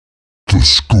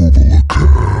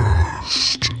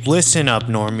Skubalacast. Listen up,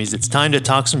 normies. It's time to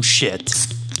talk some shit.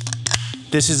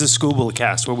 This is the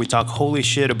Skubalacast, where we talk holy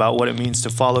shit about what it means to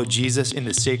follow Jesus in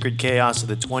the sacred chaos of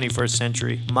the 21st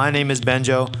century. My name is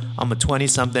Benjo. I'm a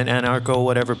 20-something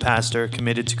anarcho-whatever pastor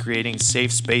committed to creating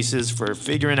safe spaces for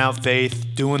figuring out faith,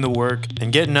 doing the work,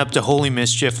 and getting up to holy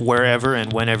mischief wherever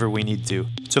and whenever we need to.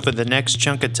 So for the next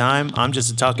chunk of time, I'm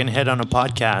just a talking head on a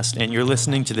podcast, and you're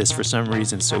listening to this for some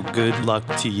reason, so good luck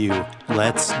to you.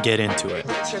 Let's get into it.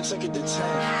 Baby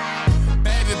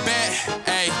bet,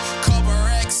 ayy, couple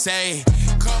racks, ayy,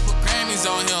 couple Grammys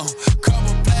on him,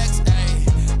 couple blacks,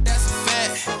 ayy, that's a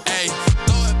fact, ayy,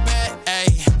 throw it back,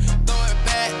 ayy,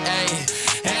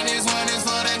 and this one is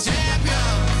for the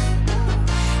champion,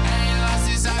 ain't lost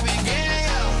since I began,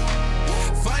 yo,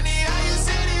 funny how you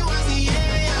said it was the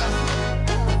end, yo,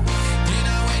 then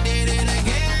I went did it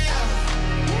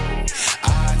again, yo,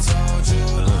 I told you,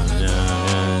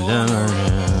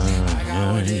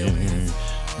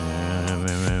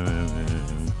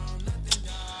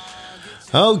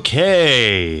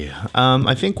 Okay,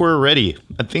 I think we're ready.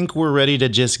 I think we're ready to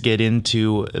just get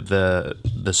into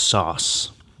the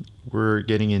sauce. We're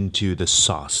getting into the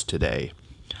sauce today.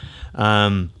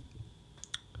 I'm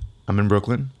in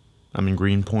Brooklyn. I'm in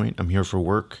Greenpoint. I'm here for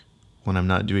work when I'm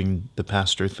not doing the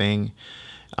pastor thing.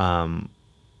 And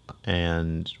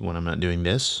when I'm not doing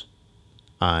this,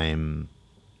 I'm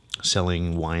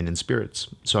selling wine and spirits.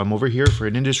 So I'm over here for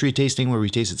an industry tasting where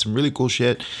we tasted some really cool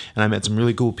shit, and I met some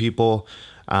really cool people,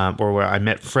 or where I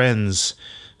met friends,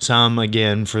 some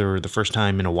again for the first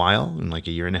time in a while, in like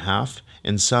a year and a half,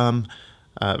 and some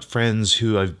friends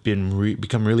who I've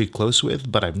become really close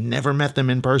with, but I've never met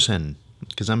them in person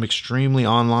because I'm extremely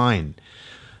online,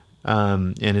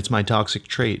 and it's my toxic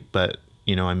trait. But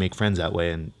you know, I make friends that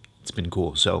way, and it's been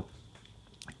cool. So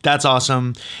that's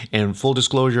awesome. And full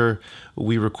disclosure,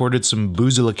 we recorded some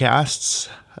Boozlecasts.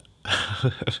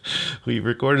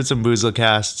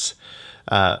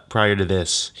 Prior to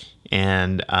this,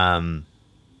 and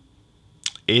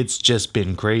it's just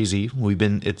been crazy.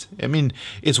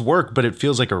 It's work, but it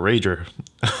feels like a rager.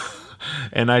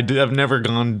 And I've never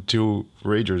gone to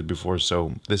ragers before,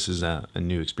 so this is a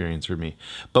new experience for me.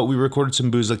 But we recorded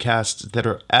some Boozlecasts that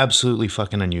are absolutely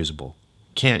fucking unusable.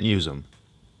 Can't use them.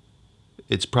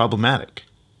 It's problematic.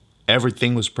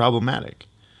 Everything was problematic.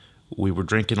 We were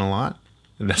drinking a lot,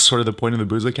 and that's sort of the point of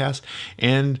the Boozlecast.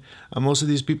 And most of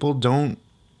these people don't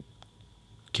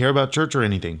care about church or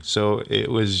anything, so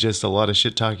it was just a lot of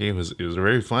shit talking. It was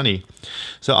very funny.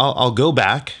 So I'll go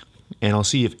back and I'll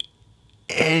see if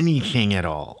anything at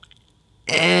all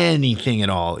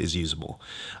is usable.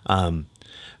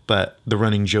 But the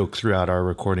running joke throughout our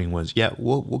recording was, yeah,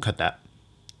 we'll cut that.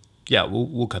 Yeah,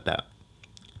 we'll cut that.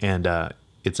 And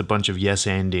it's a bunch of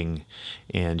yes-anding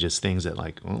and just things that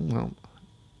like, oh, well,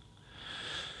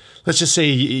 let's just say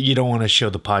you don't want to show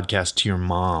the podcast to your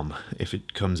mom if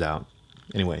it comes out.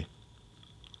 Anyway,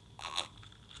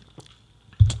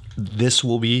 this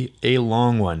will be a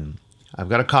long one. I've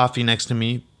got a coffee next to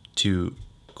me to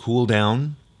cool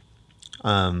down,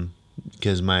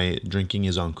 because my drinking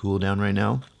is on cool down right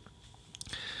now.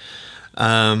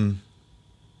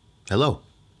 Hello.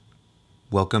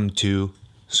 Welcome to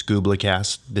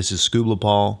Skubalacast. This is Skubla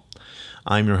Paul.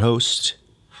 I'm your host.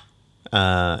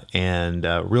 And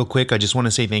real quick, I just want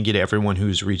to say thank you to everyone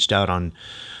who's reached out on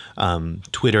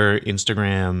Twitter,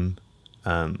 Instagram,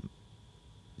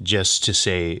 just to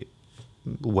say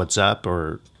what's up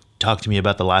or talk to me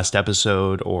about the last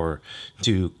episode or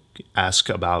to ask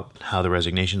about how the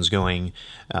resignation's going.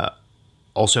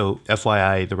 Also,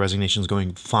 FYI, the resignation's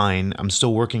going fine. I'm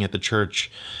still working at the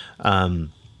church for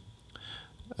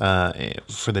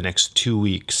the next 2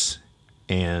 weeks,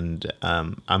 and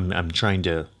I'm trying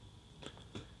to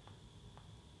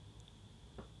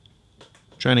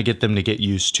get them to get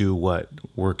used to what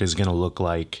work is going to look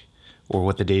like or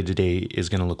what the day-to-day is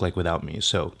going to look like without me.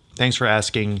 So thanks for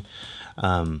asking.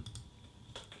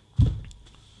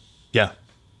 Yeah.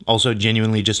 Also,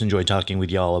 genuinely just enjoy talking with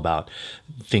y'all about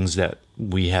things that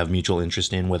we have mutual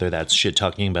interest in, whether that's shit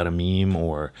talking about a meme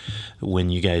or when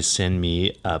you guys send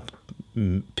me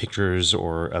pictures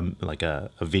or a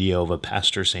video of a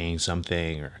pastor saying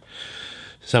something, or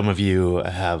some of you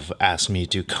have asked me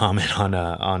to comment on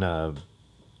a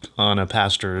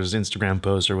pastor's Instagram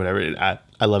post or whatever.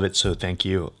 I love it, so thank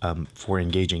you for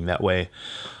engaging that way.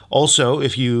 Also,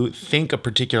 if you think a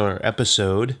particular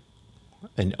episode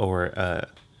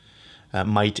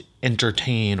might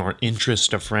entertain or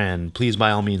interest a friend, please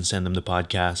by all means send them the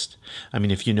podcast. I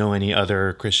mean, if you know any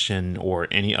other Christian or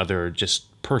any other just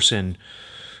person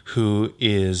who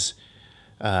isn't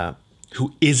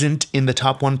in the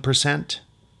top 1%,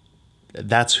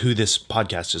 that's who this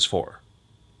podcast is for.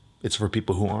 It's for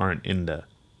people who aren't in the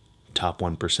top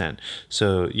 1%.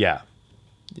 So yeah,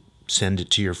 send it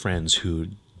to your friends who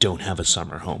don't have a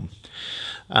summer home.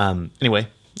 Anyway,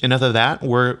 enough of that.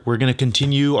 We're going to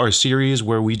continue our series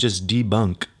where we just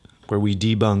debunk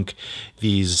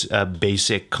these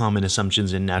basic common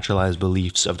assumptions and naturalized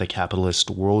beliefs of the capitalist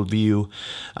worldview.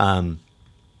 I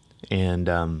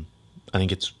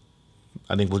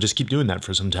think we'll just keep doing that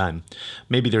for some time.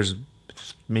 Maybe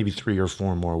 3 or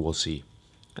 4 more. We'll see.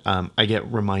 I get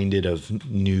reminded of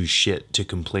new shit to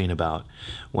complain about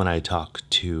when I talk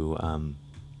to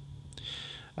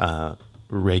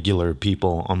regular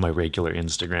people on my regular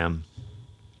Instagram.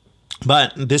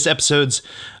 But this episode's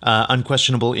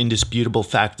unquestionable, indisputable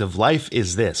fact of life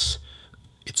is this.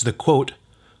 It's the quote,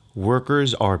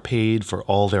 "Workers are paid for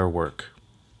all their work."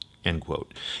 End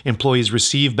quote. Employees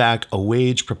receive back a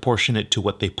wage proportionate to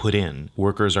what they put in.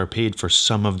 Workers are paid for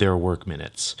some of their work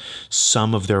minutes,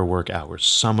 some of their work hours,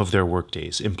 some of their work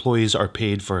days. Employees are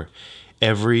paid for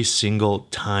every single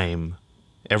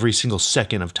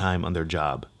second of time on their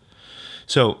job.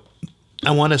 So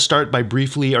I want to start by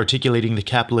briefly articulating the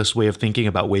capitalist way of thinking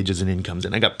about wages and incomes.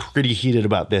 And I got pretty heated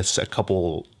about this a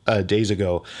couple days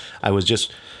ago. I was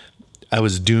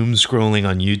doom scrolling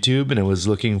on YouTube and I was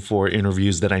looking for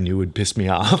interviews that I knew would piss me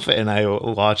off. And I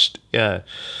watched a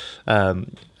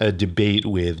debate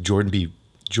with Jordan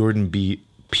B.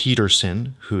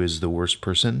 Peterson, who is the worst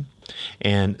person,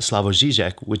 and Slavoj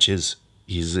Žižek,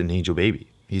 he's an angel baby.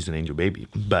 He's an angel baby.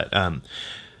 But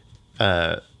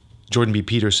Jordan B.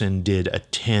 Peterson did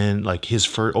his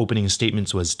first opening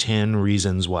statements was 10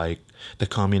 reasons why the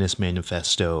Communist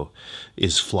Manifesto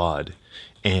is flawed.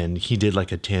 And he did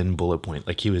like a 10 bullet point,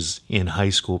 like he was in high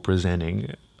school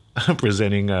presenting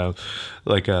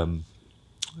like a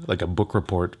book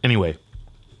report. Anyway,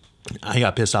 I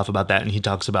got pissed off about that, and he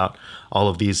talks about all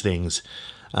of these things.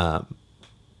 So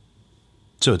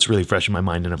it's really fresh in my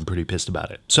mind, and I'm pretty pissed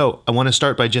about it. So I want to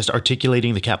start by just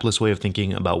articulating the capitalist way of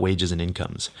thinking about wages and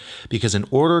incomes. Because in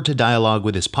order to dialogue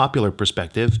with this popular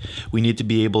perspective, we need to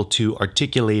be able to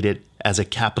articulate it as a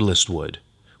capitalist would.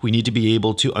 We need to be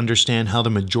able to understand how the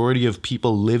majority of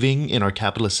people living in our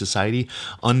capitalist society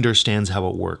understands how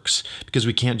it works. Because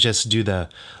we can't just do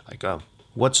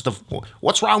what's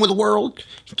wrong with the world?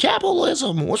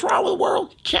 Capitalism. What's wrong with the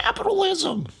world?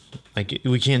 Capitalism.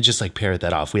 We can't just parrot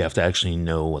that off. We have to actually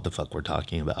know what the fuck we're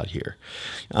talking about here,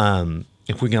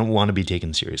 if we're gonna want to be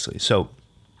taken seriously. So,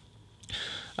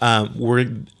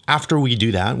 after we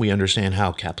do that, we understand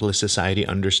how capitalist society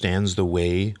understands the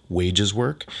way wages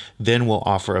work. Then we'll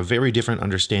offer a very different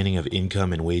understanding of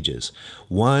income and wages,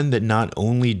 one that not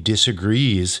only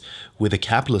disagrees with a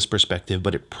capitalist perspective,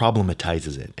 but it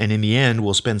problematizes it. And in the end,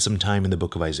 we'll spend some time in the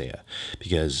book of Isaiah,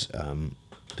 because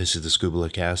this is the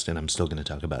Skubalacast, and I'm still going to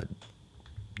talk about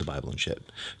the Bible and shit.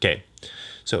 Okay,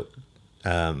 so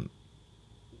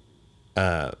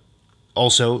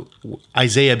also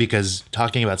Isaiah, because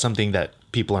talking about something that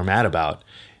people are mad about,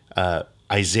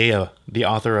 Isaiah, the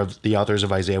authors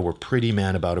of Isaiah were pretty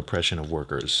mad about oppression of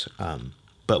workers.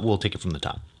 But we'll take it from the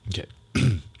top. Okay.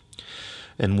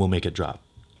 And we'll make it drop.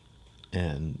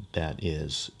 And that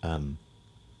is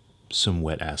some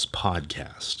wet ass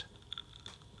podcast.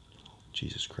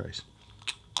 Jesus Christ.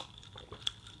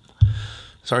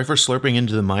 Sorry for slurping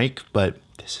into the mic, but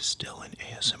this is still an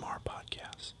ASMR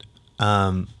podcast.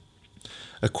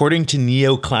 According to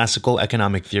neoclassical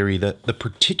economic theory, the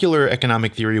particular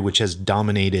economic theory which has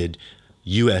dominated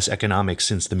U.S. economics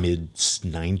since the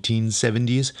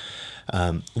mid-1970s,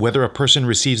 whether a person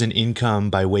receives an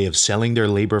income by way of selling their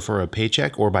labor for a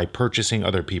paycheck or by purchasing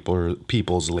other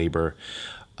people's labor,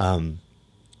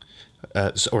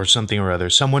 or something or other.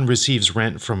 Someone receives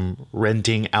rent from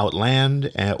renting out land,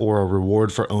 or a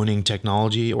reward for owning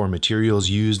technology or materials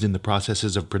used in the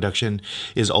processes of production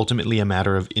is ultimately a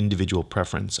matter of individual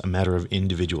preference, a matter of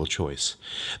individual choice.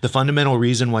 The fundamental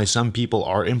reason why some people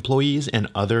are employees and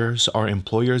others are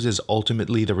employers is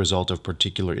ultimately the result of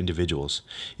particular individuals'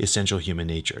 essential human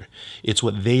nature. It's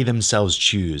what they themselves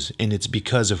choose, and it's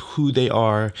because of who they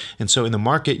are. And so in the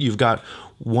market, you've got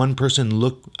one person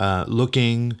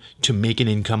looking to make an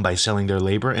income by selling their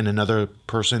labor, and another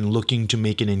person looking to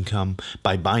make an income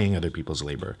by buying other people's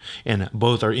labor. And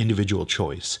both are individual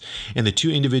choice. And the two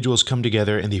individuals come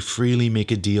together and they freely make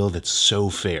a deal that's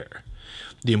so fair.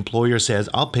 The employer says,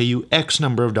 I'll pay you X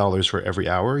number of dollars for every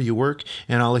hour you work,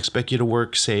 and I'll expect you to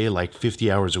work, say,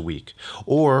 50 hours a week.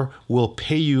 Or we'll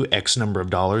pay you X number of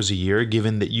dollars a year,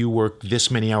 given that you work this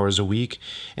many hours a week,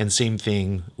 and same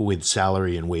thing with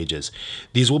salary and wages.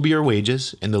 These will be your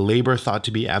wages, and the labor thought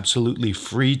to be absolutely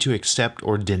free to accept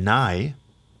or deny,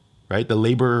 right? The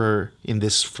laborer in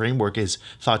this framework is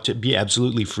thought to be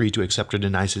absolutely free to accept or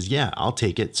deny, says, yeah, I'll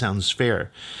take it, sounds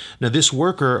fair. Now, this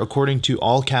worker, according to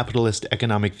all capitalist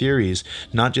economic theories,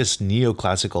 not just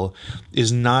neoclassical,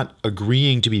 is not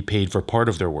agreeing to be paid for part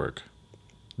of their work.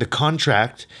 The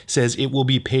contract says it will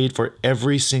be paid for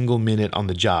every single minute on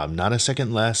the job, not a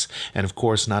second less, and of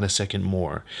course, not a second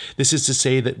more. This is to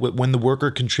say that when the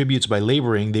worker contributes by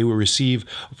laboring, they will receive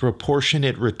a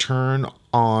proportionate return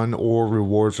on or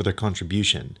reward for their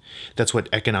contribution. That's what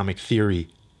economic theory,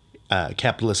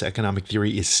 capitalist economic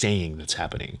theory is saying that's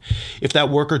happening. If that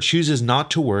worker chooses not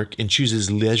to work and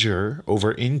chooses leisure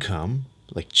over income,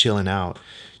 like chilling out,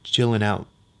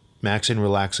 maxing,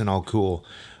 relaxing, all cool,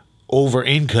 over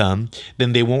income,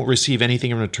 then they won't receive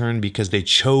anything in return because they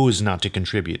chose not to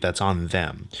contribute. That's on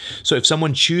them. So if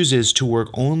someone chooses to work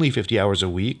only 50 hours a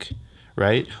week,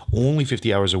 right? Only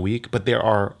 50 hours a week, but there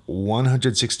are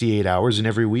 168 hours in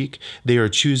every week, they are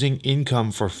choosing income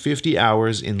for 50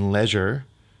 hours in leisure,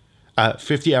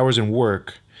 50 hours in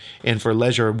work, and for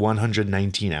leisure,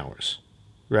 119 hours,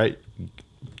 right?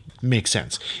 Makes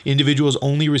sense. Individuals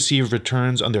only receive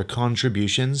returns on their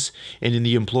contributions, and in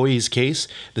the employee's case,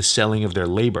 the selling of their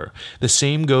labor. The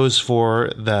same goes for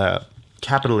the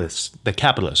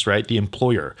capitalist, right? The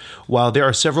employer. While there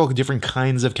are several different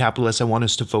kinds of capitalists, I want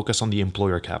us to focus on the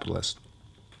employer capitalist,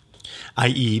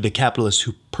 i.e., the capitalist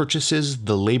who purchases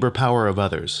the labor power of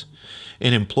others.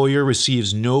 An employer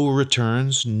receives no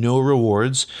returns, no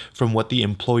rewards from what the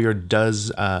employer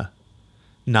does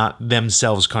not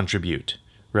themselves contribute.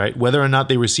 Right? Whether or not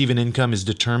they receive an income is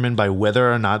determined by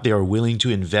whether or not they are willing to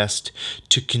invest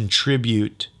to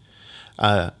contribute,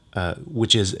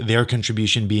 which is their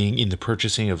contribution being in the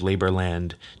purchasing of labor,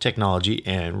 land, technology,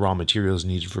 and raw materials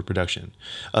needed for production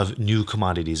of new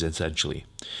commodities, essentially.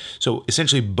 So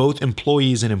essentially, both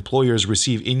employees and employers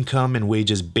receive income and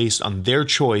wages based on their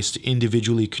choice to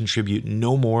individually contribute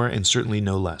no more and certainly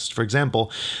no less. For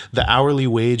example, the hourly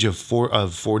wage of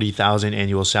 $40,000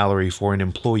 annual salary for an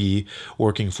employee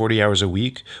working 40 hours a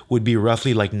week would be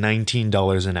roughly like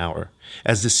 $19 an hour.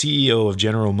 As the CEO of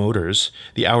General Motors,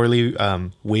 the hourly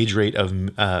wage rate of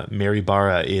Mary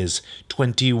Barra is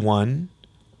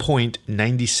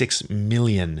 $21.96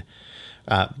 million.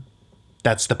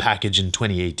 That's the package in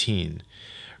 2018,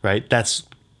 right? That's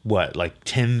what, like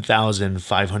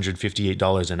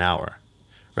 $10,558 an hour,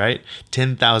 right?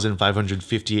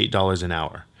 $10,558 an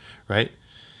hour, right?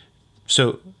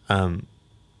 So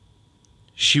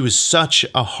she was such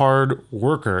a hard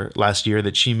worker last year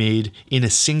that she made in a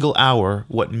single hour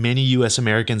what many US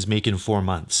Americans make in 4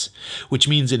 months, which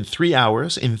means in 3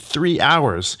 hours,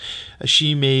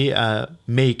 she may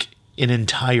make an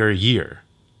entire year.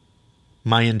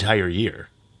 My entire year,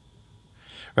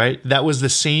 right? That was the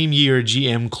same year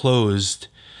GM closed.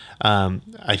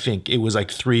 I think it was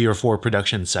like 3 or 4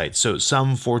 production sites. So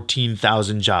some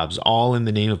 14,000 jobs, all in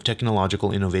the name of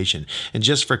technological innovation. And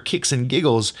just for kicks and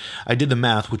giggles, I did the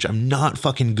math, which I'm not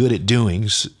fucking good at doing.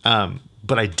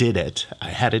 But I did it. I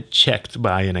had it checked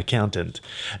by an accountant.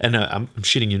 And I'm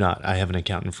shitting you not. I have an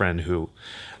accountant friend who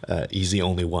he's the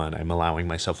only one. I'm allowing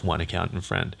myself one accountant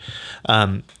friend.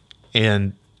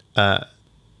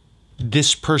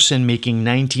 This person making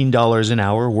 $19 an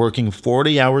hour, working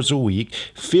 40 hours a week,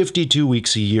 52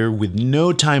 weeks a year with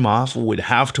no time off, would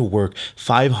have to work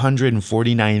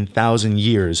 549,000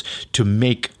 years to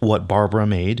make what Ibarra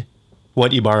made. Why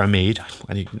do you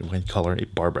call her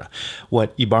Barbara?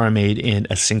 What Ibarra made in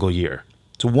a single year.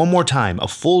 So one more time, a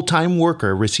full-time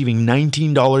worker receiving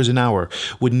 $19 an hour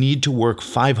would need to work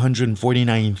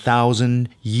 549,000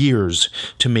 years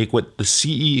to make what the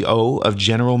CEO of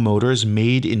General Motors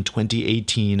made in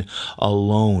 2018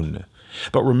 alone.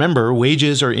 But remember,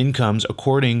 wages or incomes,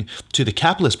 according to the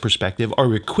capitalist perspective,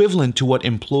 are equivalent to what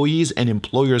employees and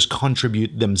employers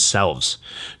contribute themselves.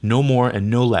 No more and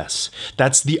no less.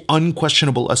 That's the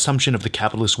unquestionable assumption of the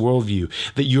capitalist worldview,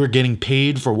 that you're getting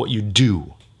paid for what you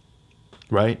do.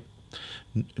 Right?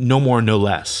 No more, no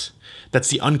less. That's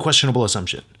the unquestionable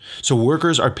assumption. So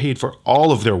workers are paid for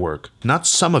all of their work, not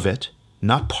some of it,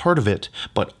 not part of it,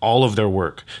 but all of their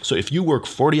work. So if you work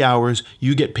 40 hours,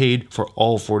 you get paid for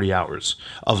all 40 hours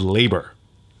of labor,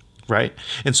 right?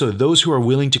 And so those who are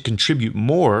willing to contribute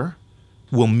more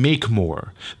will make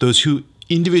more. Those who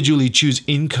individually choose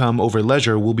income over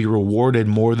leisure will be rewarded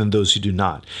more than those who do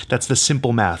not. That's the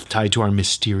simple math tied to our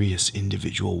mysterious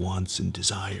individual wants and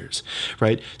desires,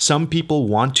 right? Some people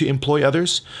want to employ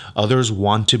others. Others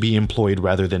want to be employed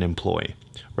rather than employ,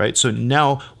 right? So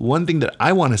now, one thing that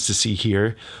I want us to see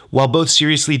here, while both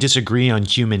seriously disagree on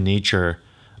human nature,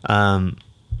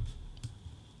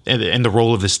 and the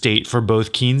role of the state for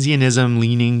both Keynesianism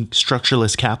leaning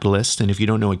structuralist capitalists. And if you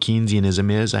don't know what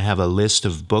Keynesianism is, I have a list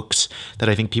of books that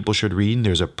I think people should read. And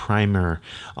there's a primer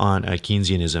on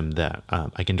Keynesianism that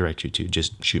I can direct you to.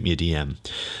 Just shoot me a DM.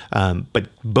 But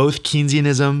both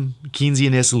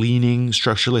Keynesianist leaning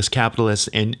structuralist capitalists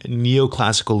and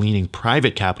neoclassical leaning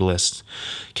private capitalists,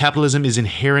 capitalism is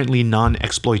inherently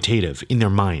non-exploitative in their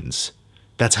minds.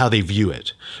 That's how they view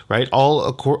it, right?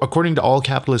 According to all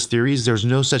capitalist theories, there's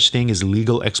no such thing as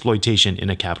legal exploitation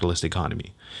in a capitalist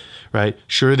economy, right?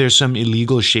 Sure, there's some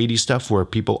illegal, shady stuff where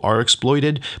people are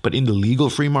exploited, but in the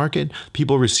legal free market,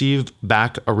 people receive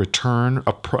back a return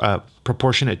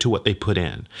proportionate to what they put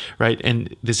in, right?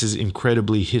 And this is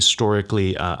incredibly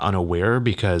historically unaware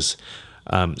because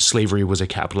slavery was a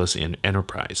capitalist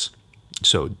enterprise.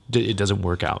 So it doesn't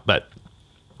work out, but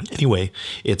anyway,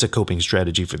 it's a coping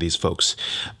strategy for these folks.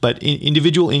 But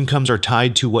individual incomes are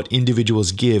tied to what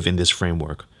individuals give in this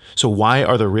framework. So why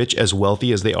are the rich as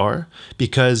wealthy as they are?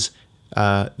 Because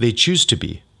they choose to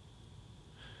be.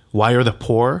 Why are the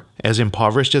poor as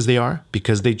impoverished as they are?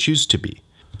 Because they choose to be.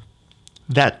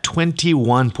 That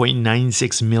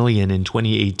 $21.96 million in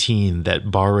 2018 that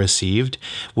Barr received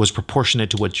was proportionate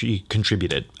to what she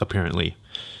contributed, apparently.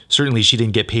 Certainly, she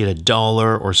didn't get paid a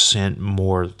dollar or cent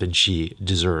more than she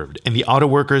deserved. And the auto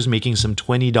workers making some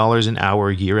 $20 an hour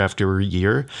year after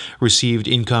year received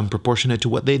income proportionate to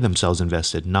what they themselves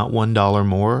invested. Not $1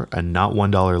 more and not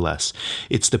 $1 less.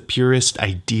 It's the purest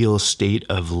ideal state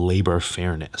of labor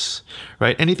fairness,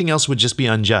 right? Anything else would just be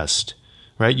unjust,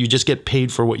 right? You just get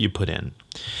paid for what you put in.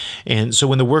 And so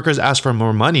when the workers ask for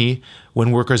more money,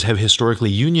 when workers have historically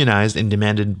unionized and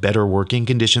demanded better working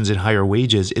conditions and higher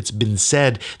wages, it's been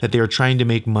said that they are trying to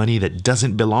make money that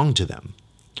doesn't belong to them.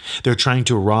 They're trying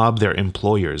to rob their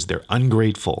employers. They're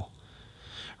ungrateful,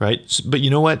 right? But you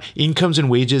know what? Incomes and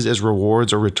wages as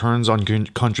rewards or returns on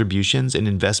contributions and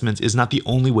investments is not the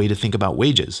only way to think about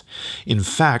wages. In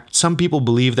fact, some people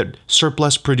believe that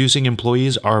surplus producing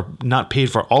employees are not paid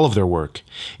for all of their work.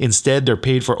 Instead, they're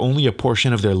paid for only a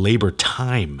portion of their labor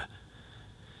time.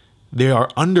 They are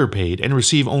underpaid and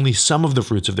receive only some of the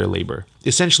fruits of their labor.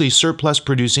 Essentially, surplus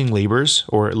producing laborers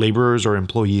or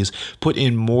employees put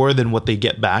in more than what they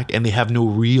get back, and they have no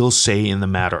real say in the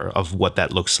matter of what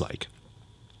that looks like.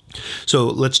 So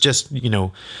let's just,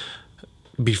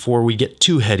 before we get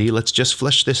too heady, let's just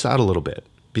flesh this out a little bit,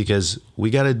 because we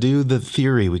got to do the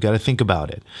theory. We got to think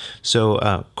about it.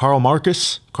 So Karl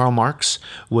Marx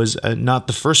was not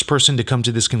the first person to come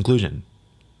to this conclusion,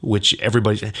 which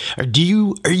everybody, are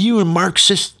you a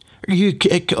Marxist?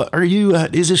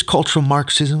 Is this cultural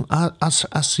Marxism? I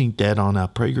seen that on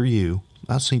PragerU.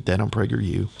 I seen that on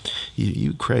PragerU.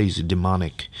 You crazy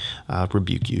demonic,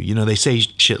 rebuke you. They say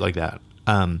shit like that.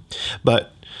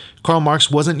 But Karl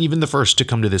Marx wasn't even the first to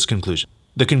come to this conclusion.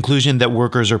 The conclusion that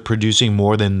workers are producing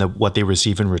more than what they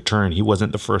receive in return. He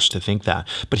wasn't the first to think that.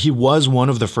 But he was one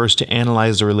of the first to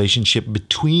analyze the relationship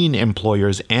between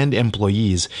employers and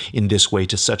employees in this way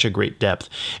to such a great depth.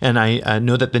 And I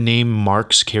know that the name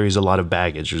Marx carries a lot of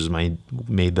baggage. You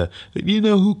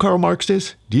know who Karl Marx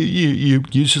is?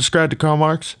 You subscribe to Karl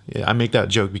Marx? Yeah, I make that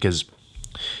joke because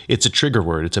it's a trigger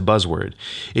word. It's a buzzword.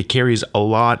 It carries a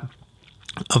lot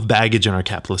of baggage in our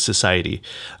capitalist society,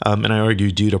 and I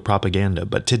argue due to propaganda.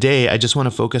 But today, I just want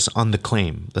to focus on the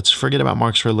claim. Let's forget about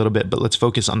Marx for a little bit, but let's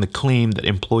focus on the claim that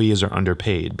employees are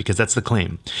underpaid, because that's the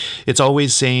claim. It's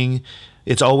always saying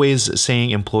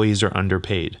employees are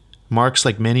underpaid. Marx,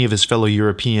 like many of his fellow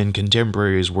European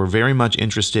contemporaries, were very much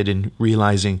interested in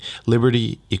realizing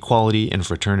liberty, equality, and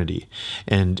fraternity,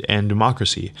 and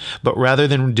democracy. But rather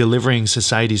than delivering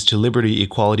societies to liberty,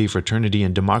 equality, fraternity,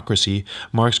 and democracy,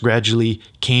 Marx gradually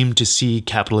came to see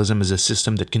capitalism as a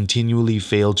system that continually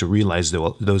failed to realize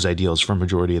those ideals for a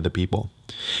majority of the people.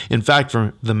 In fact,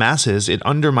 for the masses, it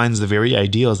undermines the very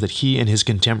ideals that he and his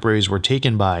contemporaries were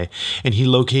taken by, and he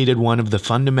located one of the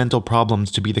fundamental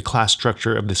problems to be the class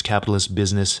structure of this capitalist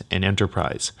business and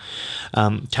enterprise.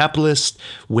 Capitalist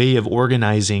way of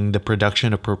organizing the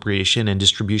production, appropriation, and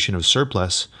distribution of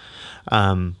surplus,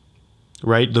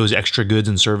 right? Those extra goods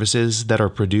and services that are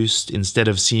produced, instead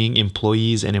of seeing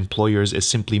employees and employers as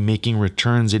simply making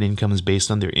returns and incomes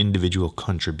based on their individual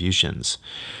contributions,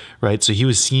 right? So he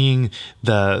was seeing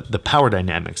the power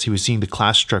dynamics. He was seeing the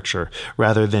class structure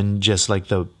rather than just like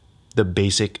the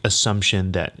basic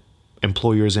assumption that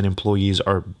employers and employees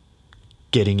are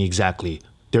getting exactly,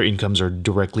 their incomes are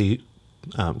directly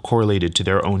correlated to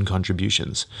their own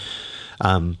contributions.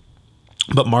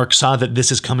 But Marx saw that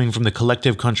this is coming from the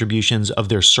collective contributions of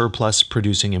their surplus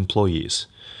producing employees.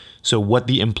 So what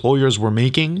the employers were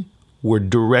making were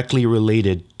directly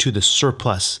related to the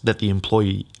surplus that the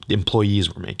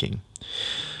employees were making,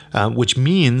 which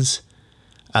means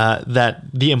that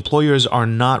the employers are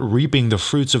not reaping the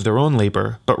fruits of their own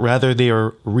labor, but rather they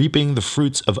are reaping the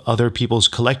fruits of other people's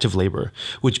collective labor,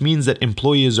 which means that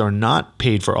employees are not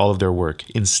paid for all of their work.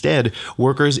 Instead,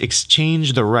 workers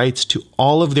exchange the rights to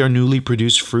all of their newly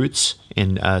produced fruits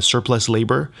in surplus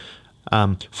labor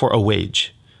for a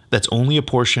wage. That's only a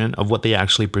portion of what they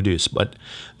actually produce, but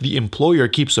the employer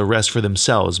keeps the rest for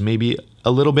themselves, maybe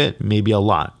a little bit, maybe a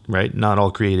lot, right? Not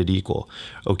all created equal,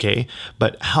 okay?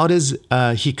 But how does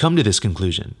he come to this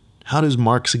conclusion? How does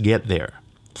Marx get there?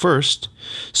 First,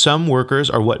 some workers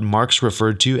are what Marx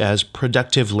referred to as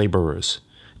productive laborers.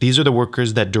 These are the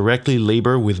workers that directly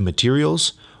labor with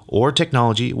materials or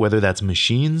technology, whether that's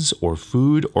machines or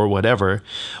food or whatever,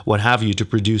 what have you, to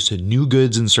produce new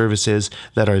goods and services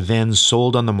that are then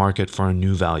sold on the market for a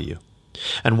new value.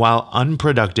 And while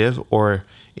unproductive or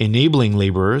enabling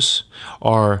laborers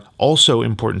are also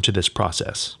important to this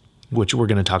process, which we're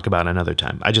going to talk about another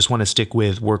time, I just want to stick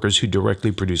with workers who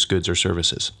directly produce goods or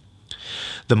services.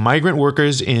 The migrant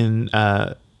workers in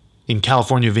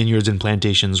California vineyards and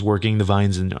plantations working the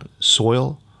vines and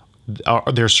soil,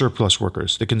 they're surplus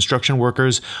workers. The construction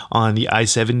workers on the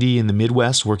I-70 in the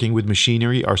Midwest working with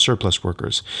machinery are surplus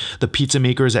workers. The pizza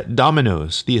makers at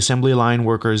Domino's, the assembly line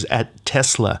workers at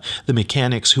Tesla, the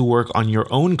mechanics who work on your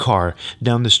own car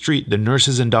down the street, the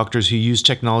nurses and doctors who use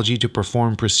technology to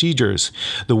perform procedures,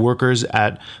 the workers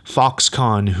at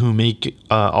Foxconn who make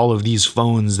all of these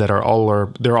phones that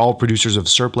they're all producers of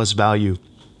surplus value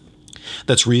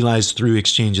that's realized through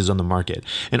exchanges on the market.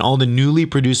 And all the newly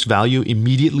produced value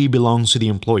immediately belongs to the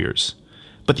employers.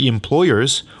 But the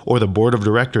employers, or the board of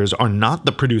directors, are not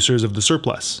the producers of the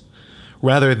surplus.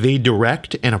 Rather, they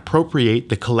direct and appropriate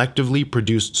the collectively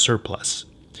produced surplus.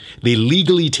 They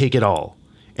legally take it all,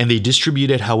 and they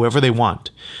distribute it however they want.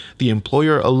 The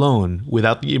employer alone,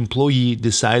 without the employee,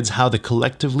 decides how the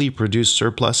collectively produced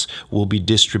surplus will be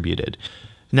distributed.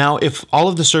 Now, if all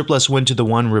of the surplus went to the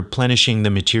one replenishing the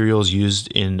materials used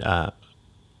in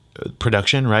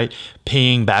production, right,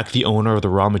 paying back the owner of the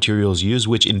raw materials used,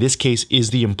 which in this case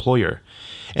is the employer,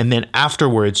 and then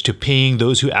afterwards to paying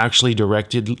those who actually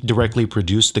directly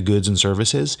produce the goods and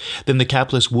services, then the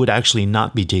capitalist would actually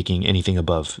not be taking anything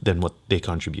above than what they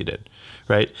contributed,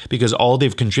 right? Because all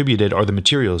they've contributed are the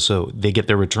materials, so they get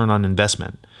their return on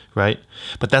investment, right?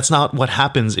 But that's not what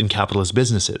happens in capitalist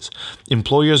businesses.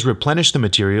 Employers replenish the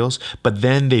materials, but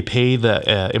then they pay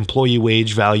the employee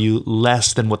wage value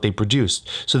less than what they produced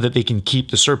so that they can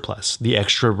keep the surplus, the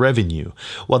extra revenue.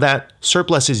 Well, that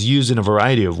surplus is used in a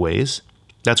variety of ways.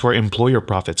 That's where employer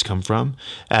profits come from,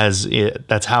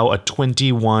 that's how a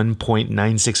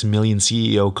 21.96 million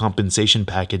CEO compensation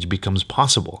package becomes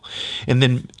possible. And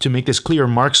then to make this clear,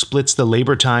 Marx splits the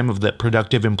labor time of the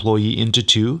productive employee into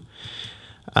two,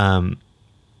 and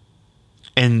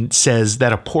says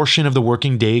that a portion of the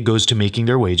working day goes to making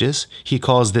their wages. He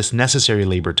calls this necessary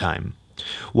labor time,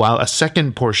 while a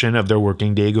second portion of their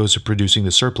working day goes to producing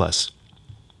the surplus.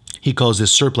 He calls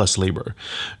this surplus labor.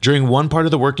 During one part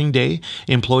of the working day,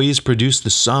 employees produce the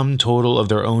sum total of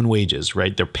their own wages,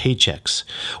 right? Their paychecks.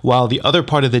 While the other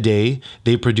part of the day,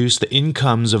 they produce the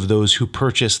incomes of those who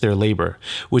purchase their labor,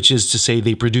 which is to say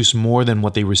they produce more than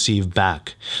what they receive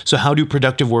back. So how do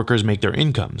productive workers make their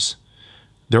incomes?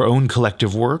 Their own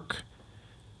collective work?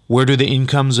 Where do the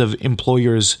incomes of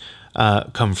employers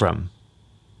come from?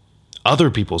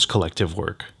 Other people's collective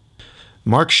work.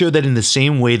 Marx showed that in the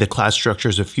same way the class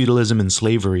structures of feudalism and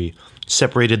slavery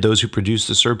separated those who produce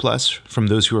the surplus from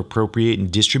those who appropriate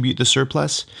and distribute the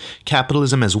surplus,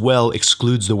 capitalism as well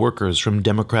excludes the workers from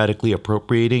democratically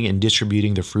appropriating and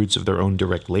distributing the fruits of their own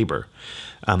direct labor.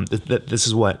 This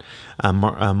is what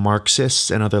Marxists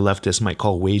and other leftists might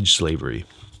call wage slavery.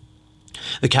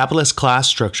 The capitalist class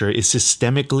structure is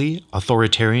systemically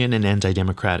authoritarian and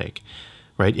anti-democratic,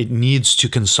 right? It needs to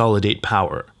consolidate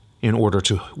power in order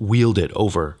to wield it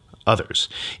over others.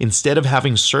 Instead of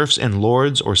having serfs and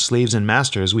lords or slaves and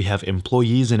masters, we have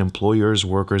employees and employers,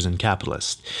 workers and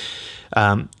capitalists.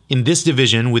 In this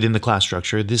division within the class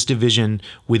structure, this division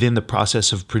within the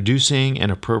process of producing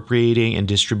and appropriating and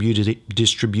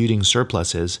distributing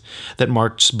surpluses that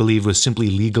Marx believed was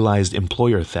simply legalized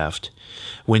employer theft,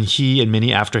 when he and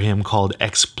many after him called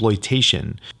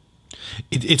exploitation.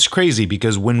 It's crazy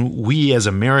because when we as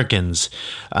Americans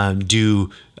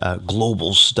do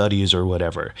global studies or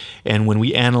whatever, and when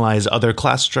we analyze other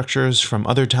class structures from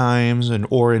other times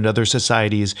or in other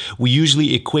societies, we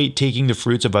usually equate taking the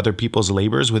fruits of other people's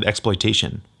labors with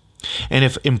exploitation. And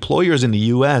if employers in the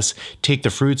U.S. take the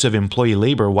fruits of employee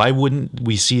labor, why wouldn't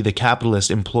we see the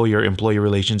capitalist employer-employee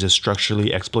relations as structurally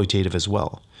exploitative as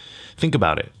well? Think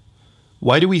about it.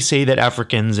 Why do we say that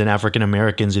Africans and African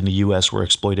Americans in the U.S. were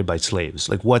exploited by slaves?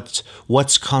 Like,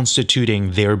 what's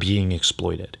constituting their being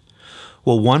exploited?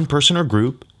 Well, one person or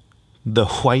group, the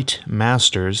white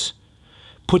masters,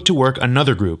 put to work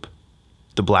another group,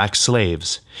 the black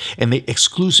slaves, and they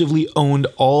exclusively owned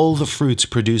all the fruits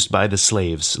produced by the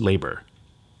slaves' labor.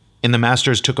 And the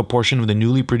masters took a portion of the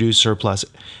newly produced surplus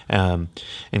and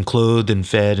clothed and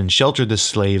fed and sheltered the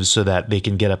slaves so that they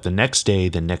can get up the next day,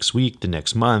 the next week, the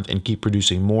next month, and keep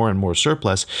producing more and more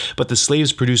surplus. But the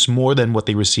slaves produced more than what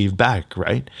they received back,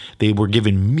 right? They were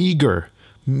given meager,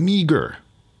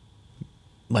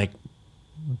 like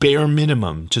bare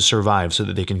minimum to survive so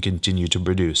that they can continue to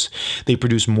produce. They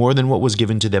produced more than what was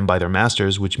given to them by their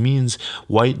masters, which means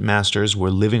white masters were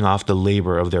living off the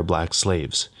labor of their black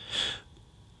slaves.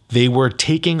 They were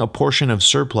taking a portion of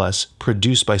surplus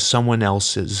produced by someone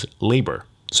else's labor,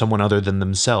 someone other than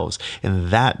themselves. And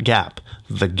that gap,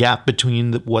 the gap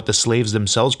between what the slaves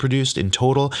themselves produced in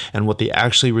total and what they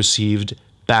actually received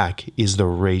back, is the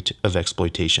rate of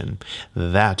exploitation.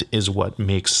 That is what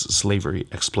makes slavery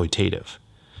exploitative.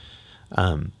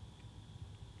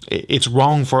 It's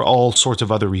wrong for all sorts of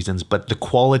other reasons, but the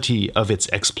quality of its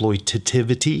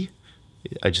exploitativity,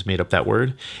 I just made up that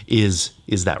word, is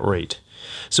that rate.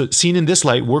 So seen in this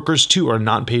light, workers too are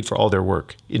not paid for all their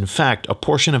work. In fact, a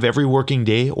portion of every working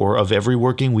day or of every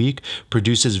working week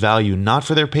produces value not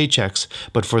for their paychecks,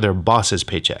 but for their boss's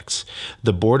paychecks.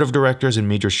 The board of directors and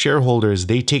major shareholders,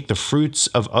 they take the fruits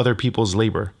of other people's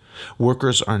labor.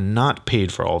 Workers are not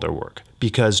paid for all their work,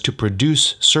 because to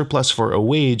produce surplus for a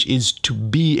wage is to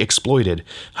be exploited.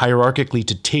 Hierarchically,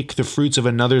 to take the fruits of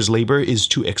another's labor is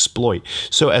to exploit.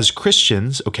 So as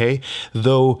Christians, okay,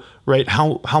 though, right,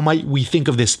 how might we think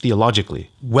of this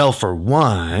theologically? Well, for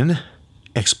one,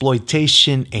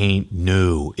 exploitation ain't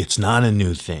new. It's not a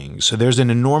new thing. So there's an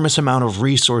enormous amount of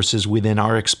resources within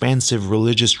our expansive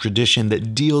religious tradition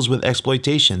that deals with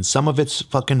exploitation. Some of it's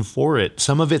fucking for it.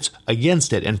 Some of it's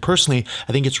against it. And personally,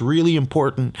 I think it's really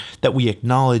important that we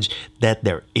acknowledge that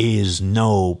there is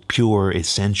no pure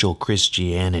essential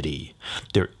Christianity.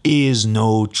 There is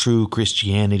no true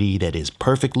Christianity that is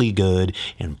perfectly good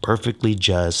and perfectly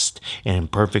just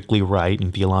and perfectly right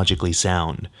and theologically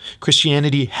sound.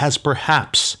 Christianity has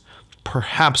perhaps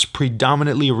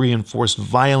predominantly reinforced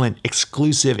violent,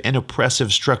 exclusive, and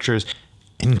oppressive structures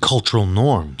and cultural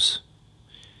norms.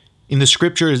 In the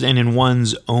scriptures and in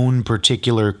one's own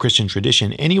particular Christian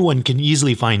tradition, anyone can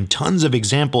easily find tons of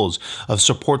examples of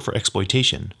support for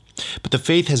exploitation. But the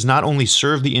faith has not only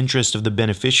served the interest of the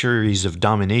beneficiaries of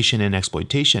domination and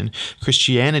exploitation,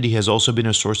 Christianity has also been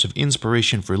a source of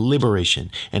inspiration for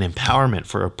liberation and empowerment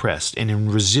for oppressed and in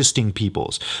resisting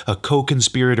peoples, a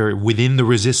co-conspirator within the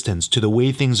resistance to the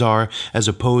way things are as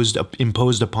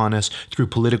imposed upon us through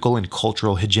political and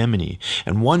cultural hegemony.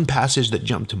 And one passage that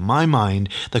jumped to my mind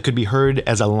that could be heard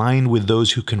as aligned with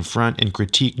those who confront and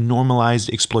critique normalized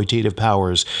exploitative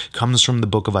powers comes from the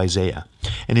book of Isaiah.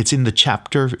 And it's in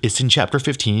chapter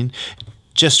 15.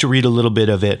 Just to read a little bit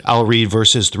of it, I'll read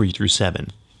verses 3 through 7.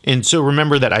 And so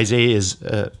remember that Isaiah is,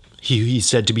 he's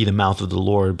said to be the mouth of the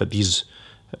Lord, but there's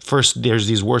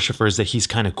these worshipers that he's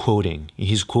kind of quoting.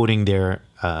 He's quoting their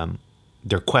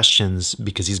questions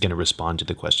because he's going to respond to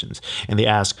the questions. And they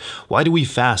ask, "Why do we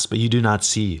fast, but you do not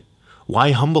see? Why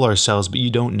humble ourselves, but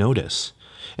you don't notice?"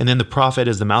 And then the prophet,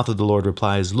 as the mouth of the Lord,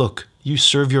 replies, "Look, you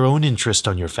serve your own interest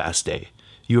on your fast day.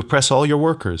 You oppress all your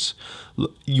workers.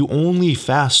 You only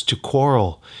fast to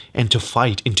quarrel and to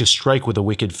fight and to strike with a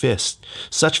wicked fist.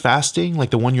 Such fasting,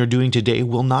 like the one you're doing today,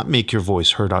 will not make your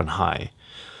voice heard on high.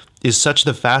 Is such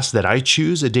the fast that I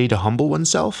choose, a day to humble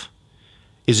oneself?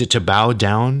 Is it to bow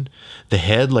down the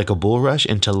head like a bulrush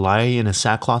and to lie in a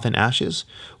sackcloth and ashes?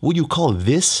 Will you call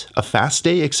this a fast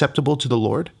day acceptable to the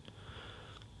Lord?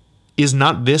 Is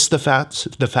not this the fast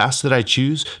that I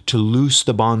choose, to loose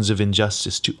the bonds of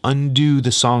injustice, to undo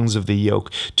the songs of the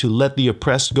yoke, to let the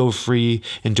oppressed go free,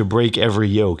 and to break every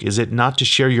yoke? Is it not to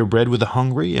share your bread with the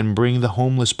hungry and bring the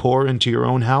homeless poor into your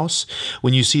own house,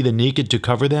 when you see the naked to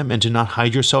cover them and to not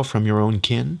hide yourself from your own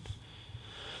kin?"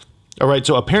 All right,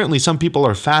 so apparently some people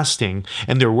are fasting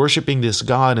and they're worshiping this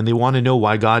God, and they want to know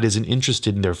why God isn't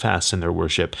interested in their fasts and their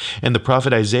worship. And the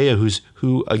prophet Isaiah,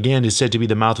 who again is said to be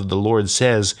the mouth of the Lord,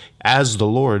 says, as the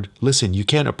Lord, listen, you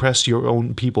can't oppress your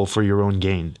own people for your own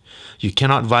gain. You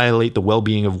cannot violate the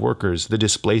well-being of workers, the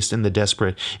displaced and the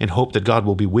desperate, and hope that God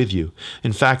will be with you.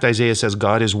 In fact, Isaiah says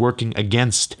God is working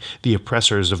against the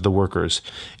oppressors of the workers.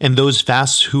 And those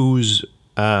fasts who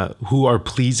are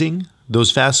pleasing Those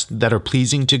fasts that are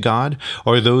pleasing to God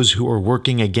are those who are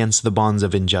working against the bonds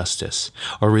of injustice,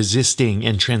 are resisting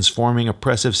and transforming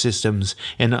oppressive systems,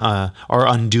 and are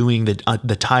undoing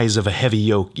the ties of a heavy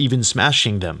yoke, even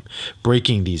smashing them,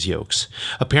 breaking these yokes.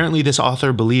 Apparently, this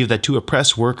author believed that to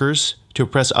oppress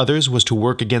others was to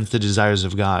work against the desires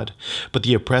of God. But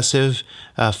the oppressive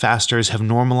fasters have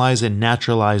normalized and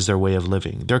naturalized their way of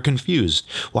living. They're confused.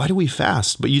 Why do we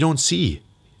fast, but you don't see?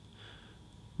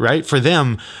 Right? For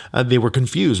them, they were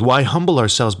confused. Why humble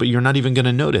ourselves, but you're not even going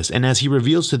to notice? And as he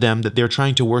reveals to them that they're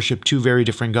trying to worship two very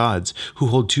different gods who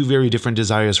hold two very different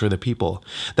desires for the people.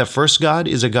 That first God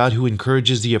is a God who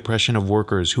encourages the oppression of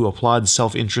workers, who applauds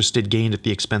self-interested gain at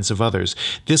the expense of others.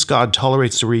 This God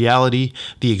tolerates the reality,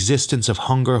 the existence of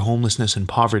hunger, homelessness, and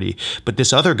poverty. But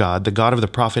this other God, the God of the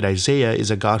prophet Isaiah,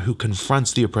 is a God who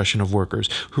confronts the oppression of workers,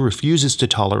 who refuses to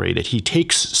tolerate it. He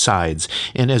takes sides.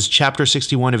 And as chapter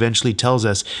 61 eventually tells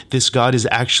us, this God is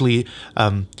actually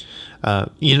in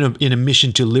a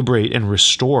mission to liberate and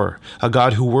restore, a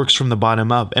God who works from the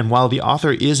bottom up. And while the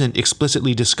author isn't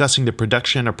explicitly discussing the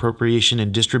production, appropriation,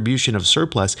 and distribution of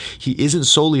surplus, he isn't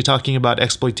solely talking about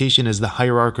exploitation as the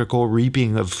hierarchical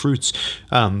reaping of fruits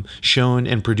shown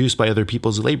and produced by other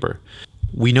people's labor.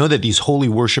 We know that these holy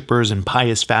worshipers and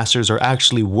pious fasters are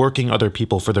actually working other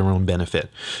people for their own benefit,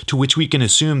 to which we can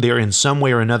assume they are in some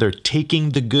way or another taking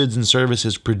the goods and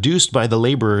services produced by the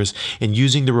laborers and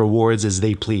using the rewards as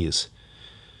they please.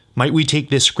 Might we take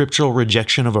this scriptural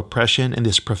rejection of oppression and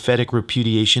this prophetic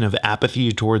repudiation of apathy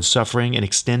towards suffering and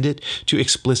extend it to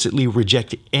explicitly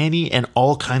reject any and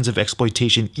all kinds of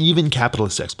exploitation, even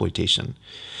capitalist exploitation?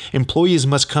 Employees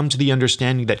must come to the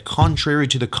understanding that contrary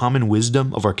to the common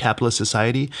wisdom of our capitalist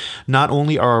society, not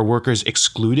only are our workers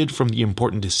excluded from the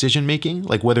important decision-making,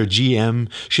 like whether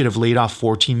GM should have laid off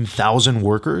 14,000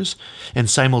 workers and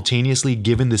simultaneously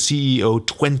given the CEO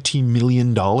 $20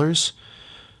 million,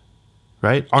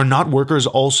 right? Are not workers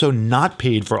also not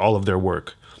paid for all of their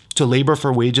work? To labor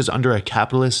for wages under a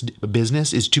capitalist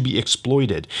business is to be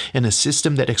exploited, and a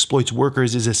system that exploits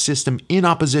workers is a system in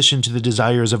opposition to the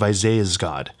desires of Isaiah's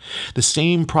God. The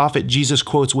same prophet Jesus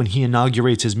quotes when he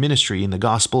inaugurates his ministry in the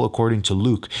Gospel according to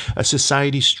Luke. A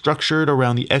society structured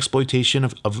around the exploitation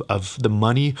of the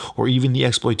money, or even the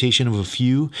exploitation of a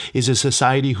few, is a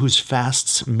society whose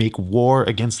fasts make war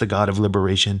against the God of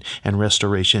liberation and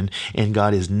restoration, and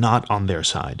God is not on their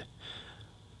side.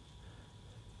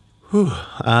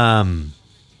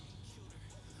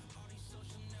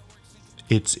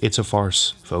 It's a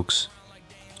farce, folks.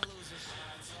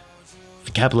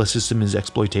 The capitalist system is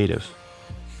exploitative,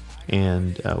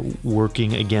 and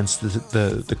working against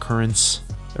the currents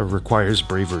requires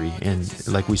bravery, and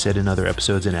like we said in other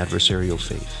episodes, an adversarial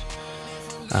faith.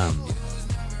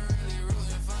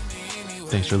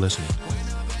 Thanks for listening.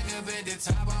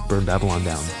 Burn Babylon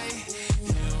down.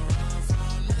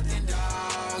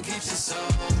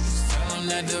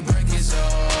 That the break is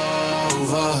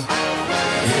over.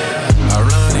 Yeah, I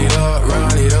run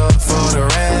it up for the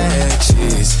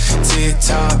ratchets.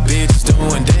 TikTok bitches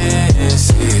doing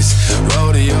dances.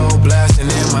 Rodeo blasting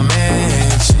in my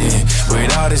mansion.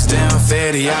 With all this damn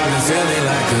fatty, I've been feeling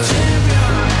like a champion.